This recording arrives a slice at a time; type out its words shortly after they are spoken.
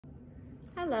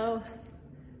Hello.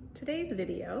 Today's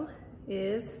video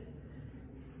is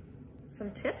some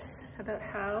tips about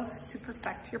how to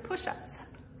perfect your push-ups.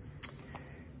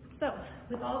 So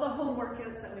with all the home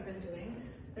workouts that we've been doing,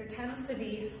 there tends to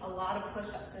be a lot of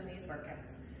push-ups in these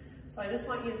workouts. So I just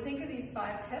want you to think of these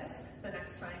 5 tips the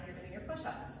next time you're doing your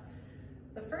push-ups.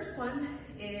 The first one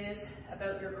is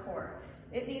about your core.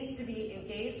 It needs to be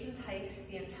engaged and tight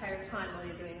the entire time while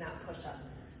you're doing that push-up.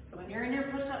 So when you're in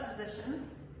your push-up position,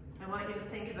 I want you to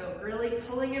think about really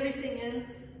pulling everything in.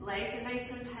 Legs are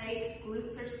nice and tight,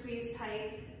 glutes are squeezed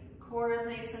tight, core is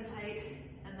nice and tight,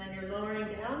 and then you're lowering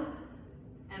down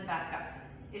and back up.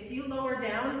 If you lower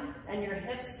down and your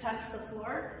hips touch the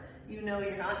floor, you know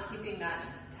you're not keeping that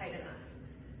tight enough.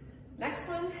 Next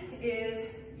one is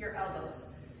your elbows.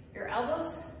 Your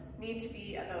elbows need to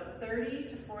be about 30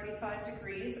 to 45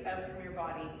 degrees out from your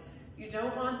body. You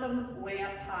don't want them way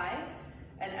up high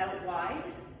and out wide.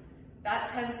 That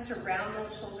tends to round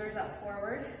those shoulders up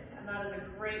forward, and that is a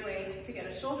great way to get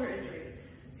a shoulder injury.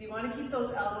 So you want to keep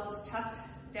those elbows tucked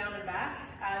down and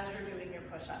back as you're doing your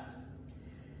push-up.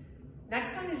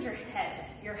 Next one is your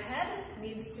head. Your head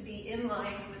needs to be in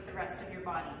line with the rest of your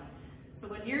body. So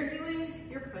when you're doing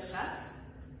your push-up,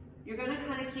 you're going to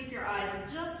kind of keep your eyes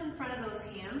just in front of those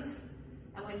hands,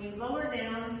 and when you lower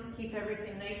down, keep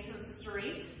everything nice and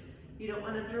straight. You don't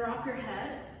want to drop your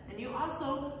head, and you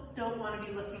also don't want to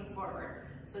be looking forward.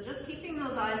 So just keeping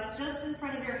those eyes just in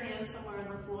front of your hands somewhere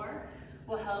on the floor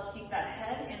will help keep that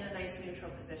head in a nice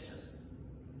neutral position.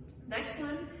 Next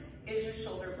one is your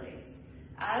shoulder blades.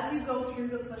 As you go through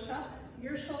the push-up,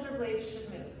 your shoulder blades should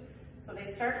move. So they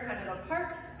start kind of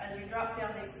apart. As you drop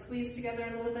down, they squeeze together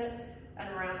a little bit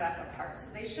and round back apart. So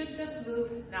they should just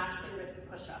move naturally with the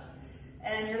push-up.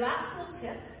 And your last little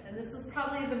tip, and this is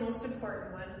probably the most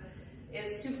important one,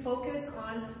 is to focus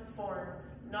on form,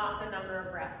 not the number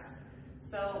of reps.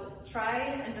 So try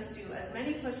and just do as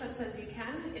many push-ups as you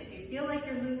can. If you feel like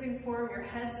you're losing form, your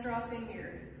head's dropping,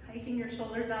 you're hiking your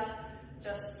shoulders up,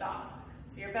 just stop.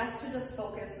 So you're best to just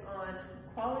focus on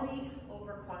quality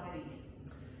over quantity.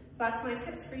 So that's my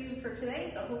tips for you for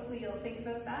today. So hopefully you'll think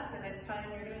about that the next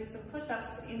time you're doing some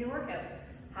push-ups in your workout.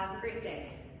 Have a great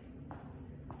day.